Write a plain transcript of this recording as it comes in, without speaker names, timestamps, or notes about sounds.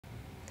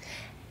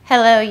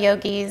Hello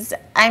yogis,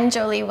 I'm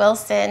Jolie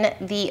Wilson,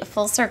 the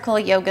Full Circle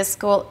Yoga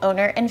School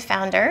owner and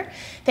founder.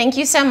 Thank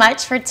you so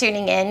much for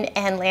tuning in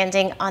and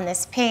landing on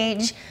this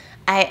page.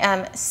 I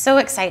am so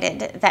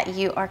excited that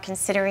you are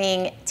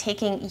considering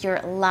taking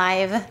your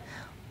live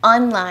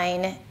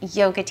online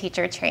yoga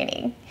teacher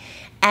training.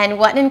 And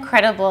what an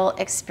incredible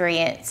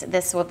experience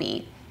this will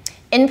be.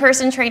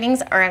 In-person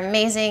trainings are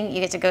amazing.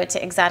 You get to go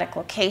to exotic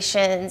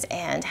locations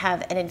and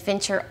have an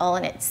adventure all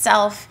in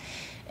itself.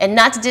 And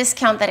not to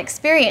discount that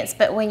experience,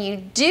 but when you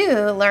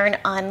do learn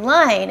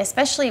online,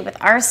 especially with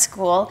our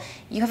school,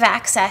 you have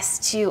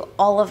access to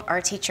all of our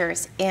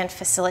teachers and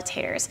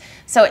facilitators.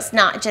 So it's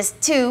not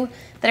just two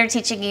that are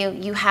teaching you,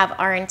 you have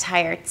our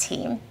entire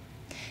team.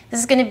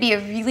 This is going to be a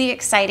really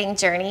exciting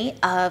journey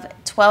of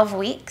 12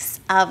 weeks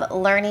of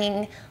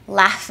learning,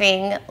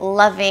 laughing,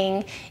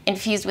 loving,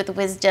 infused with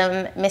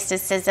wisdom,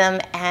 mysticism,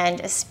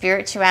 and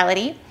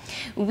spirituality.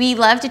 We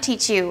love to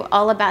teach you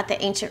all about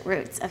the ancient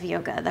roots of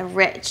yoga, the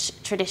rich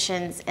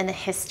traditions and the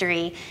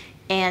history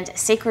and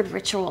sacred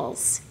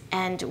rituals,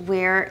 and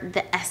where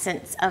the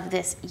essence of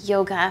this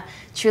yoga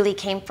truly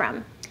came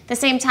from. At the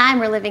same time,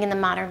 we're living in the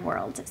modern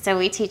world. So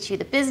we teach you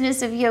the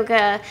business of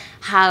yoga,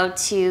 how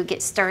to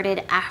get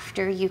started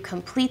after you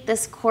complete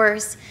this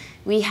course.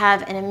 We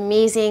have an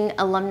amazing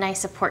alumni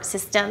support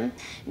system.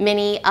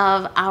 Many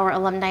of our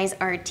alumni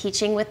are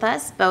teaching with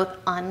us, both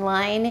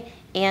online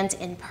and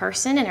in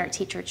person in our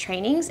teacher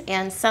trainings,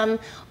 and some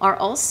are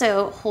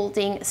also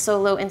holding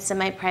solo and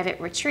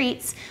semi-private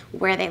retreats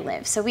where they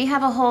live. So we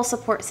have a whole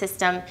support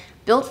system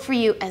built for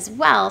you as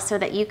well so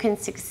that you can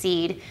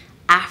succeed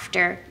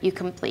after you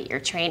complete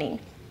your training.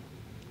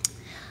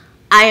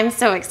 I am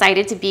so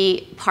excited to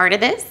be part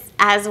of this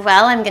as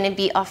well. I'm going to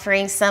be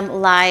offering some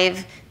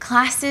live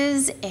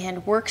classes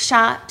and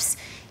workshops.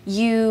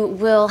 You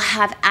will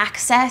have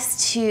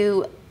access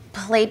to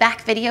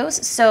playback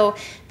videos. So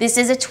this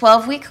is a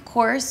 12-week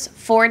course,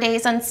 4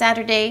 days on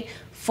Saturday,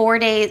 4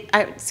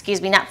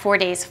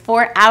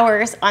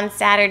 hours on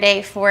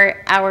Saturday,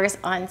 4 hours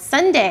on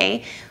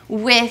Sunday,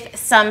 with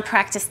some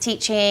practice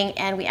teaching,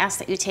 and we ask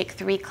that you take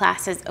 3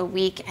 classes a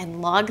week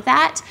and log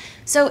that.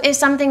 So if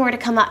something were to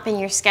come up in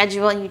your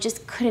schedule and you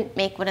just couldn't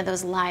make one of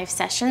those live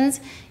sessions,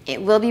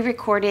 it will be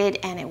recorded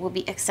and it will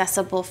be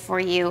accessible for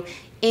you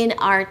in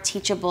our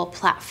Teachable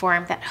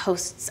platform that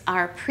hosts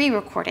our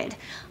pre-recorded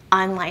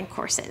online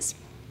courses.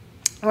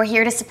 We're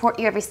here to support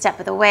you every step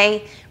of the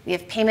way. We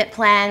have payment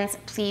plans.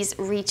 Please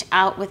reach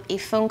out with a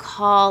phone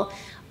call,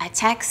 a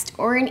text,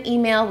 or an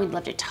email. We'd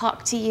love to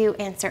talk to you,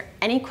 answer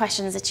any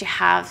questions that you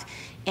have,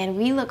 and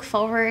we look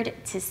forward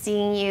to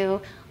seeing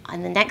you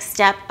on the next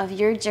step of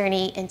your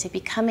journey into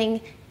becoming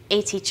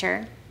a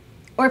teacher,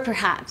 or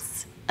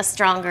perhaps a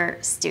stronger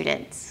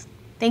student.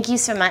 Thank you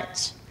so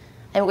much.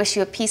 I wish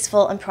you a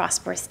peaceful and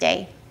prosperous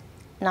day.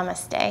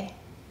 Namaste.